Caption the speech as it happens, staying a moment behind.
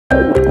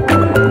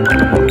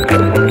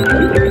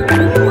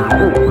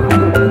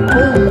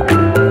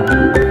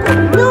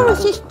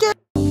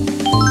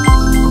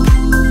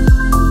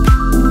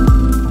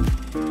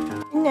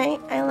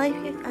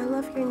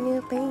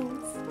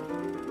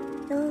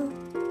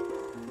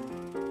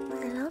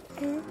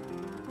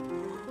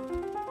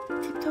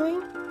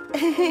toying?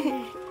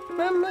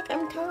 Mom, look,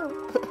 I'm tall.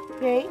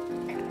 Right?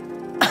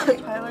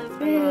 Twilight's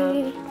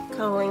been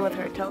cuddling with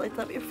her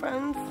Teletubby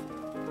friends.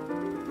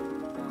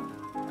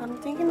 I'm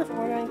thinking of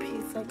ordering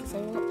pizza because I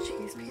want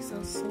cheese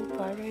pizza so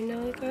bad right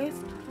now, you guys.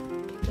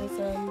 Because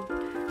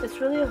it's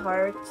really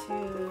hard to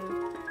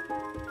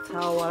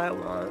tell what I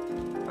want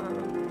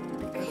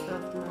because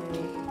of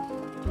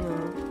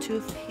my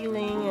tooth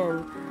healing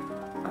and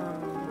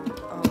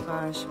oh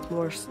gosh,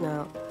 more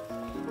snow.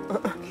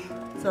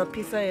 So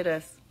pizza it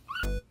is.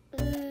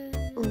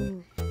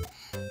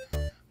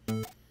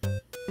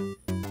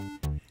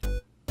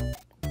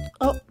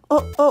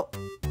 Oh!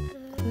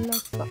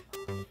 Nasa.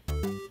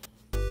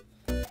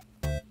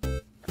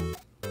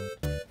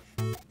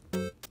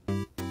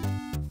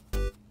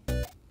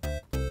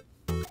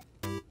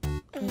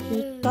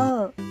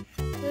 맛있다.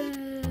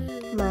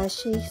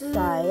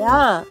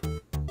 맛있어요.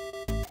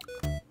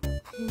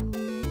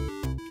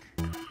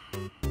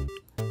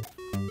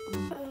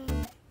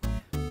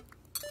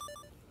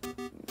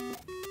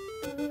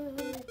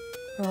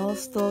 We're all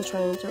still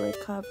trying to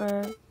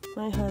recover.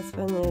 My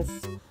husband is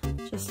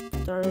just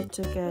started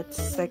to get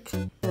sick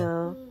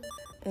now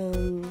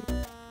and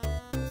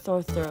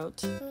sore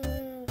throat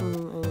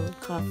and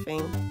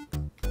coughing.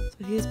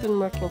 So he's been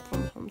working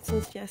from home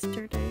since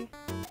yesterday.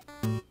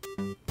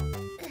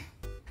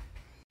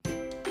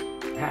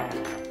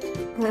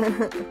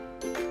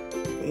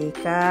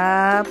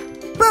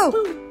 Peek-a-boo!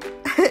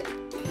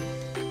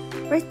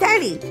 Where's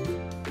Daddy?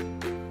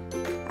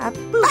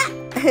 Appa!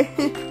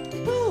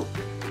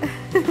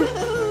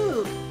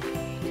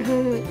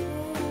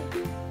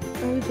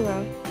 아이고 좋아.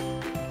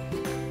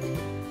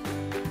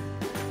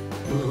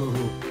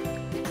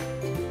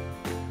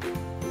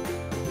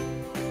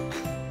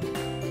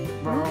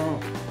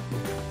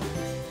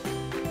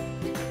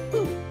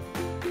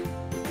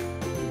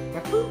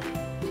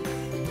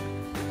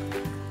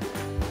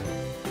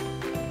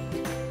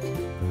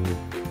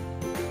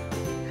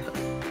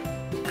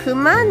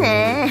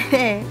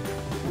 그만해.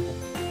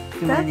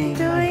 Stop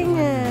doing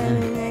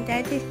it.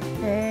 Daddy's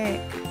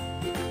sick.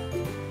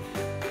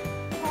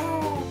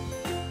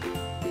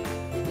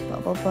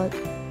 Bubble butt.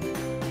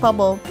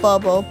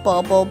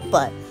 Bubble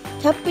butt.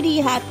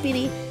 Happity,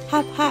 happity,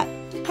 hop, hop.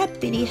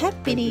 Happity,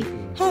 happity,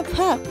 hop,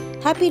 hop.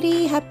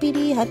 Happity,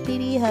 happity,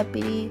 happity,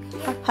 happity,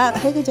 hop, hop.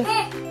 해그죠.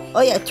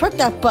 Oh yeah, twerk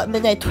that butt,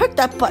 midnight. Twerk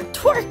that butt.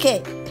 Twerk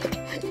it.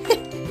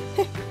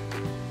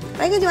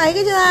 아이고 좋아,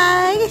 아이고 좋아,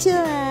 아이고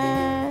좋아.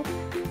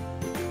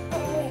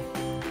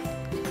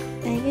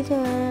 아이고 좋아,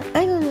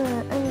 아이고 좋아,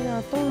 아이고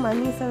좋아. 똥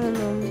많이 싸는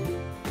놈.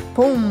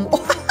 봄.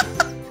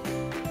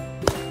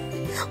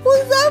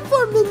 What's that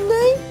for,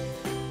 midnight?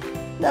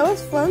 That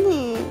was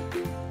funny.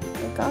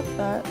 I got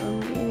that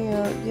on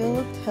video. You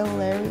looked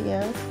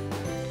hilarious.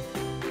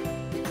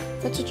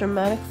 Such a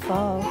dramatic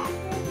fall.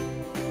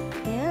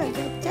 Yeah,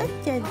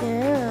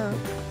 yeah.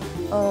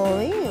 Oh,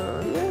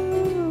 yeah.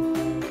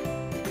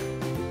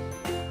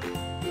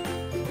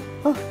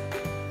 Oh.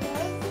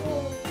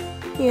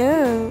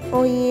 Yeah.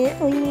 Oh, yeah.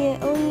 Oh, yeah.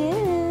 Oh,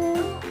 yeah.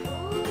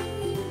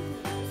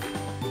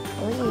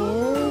 Oh,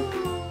 yeah.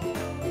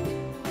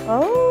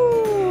 Oh.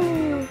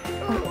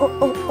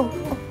 Oh.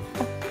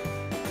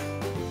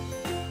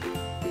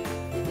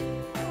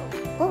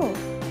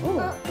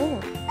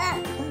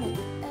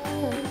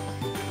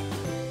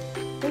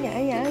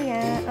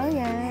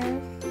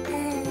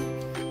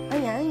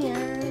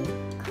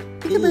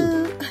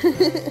 Peekaboo.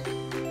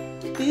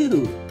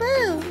 Boo.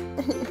 Boo.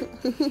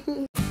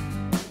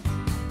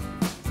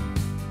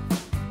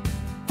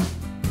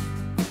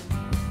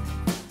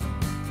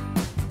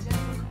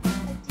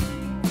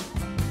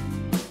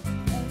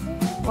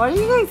 What are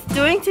you guys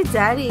doing to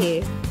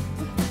Daddy?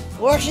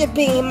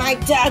 Worshipping my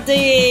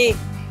daddy.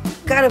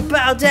 Gotta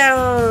bow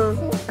down.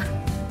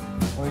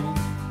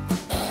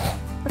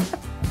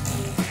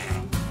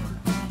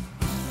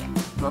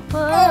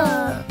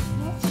 Papa.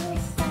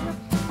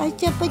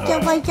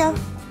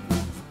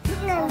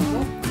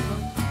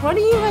 What are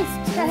you guys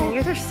doing?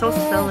 You guys are so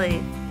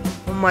silly.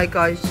 Oh my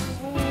gosh.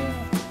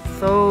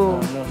 So.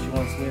 No, she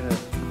wants me to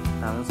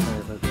bounce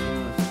her, but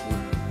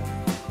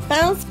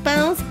Bounce,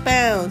 bounce,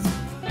 bounce.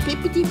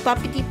 Bippity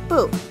boppity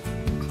boop.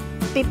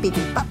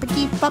 Bippity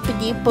boppity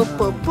boppity boop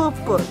boop boop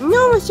boop.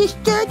 No,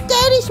 sister,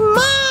 that is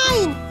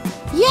mine.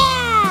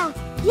 Yeah,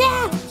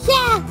 yeah,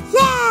 yeah,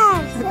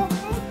 yeah.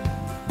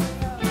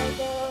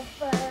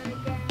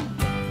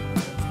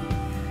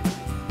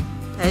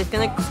 Daddy's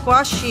gonna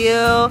squash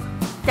you.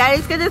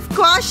 Daddy's gonna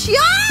squash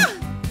you.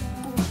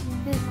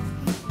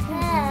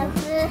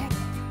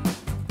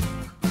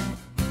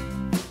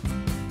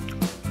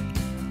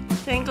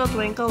 Twinkle,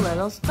 twinkle,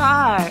 little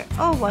star.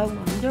 Oh, I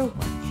wonder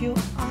what you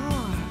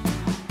are.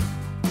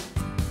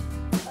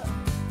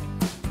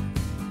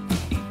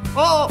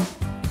 Oh,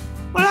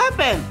 what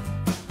happened?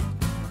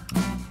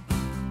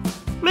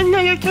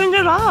 Midnight, you turned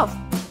it off.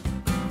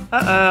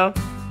 Uh-oh.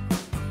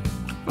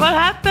 What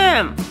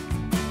happened?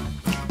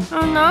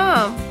 Oh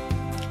no.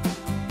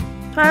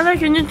 Tyler,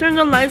 can you turn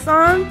the lights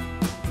on?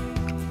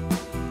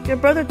 Your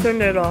brother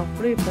turned it off.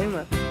 What are you playing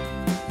with?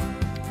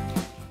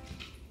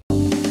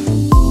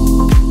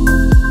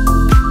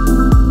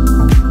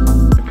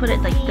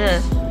 like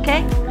this.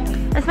 Okay?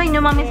 That's my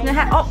new mommy's new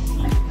hat. Oh!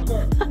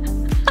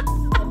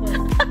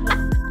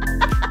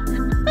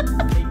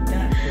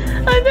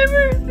 I've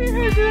never seen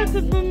her do that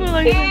to Pumu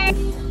like this.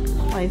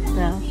 Nice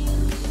now.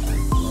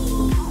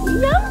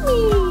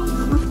 Yummy!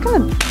 It's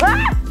good.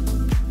 Ah!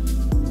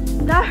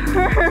 That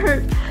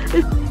hurt!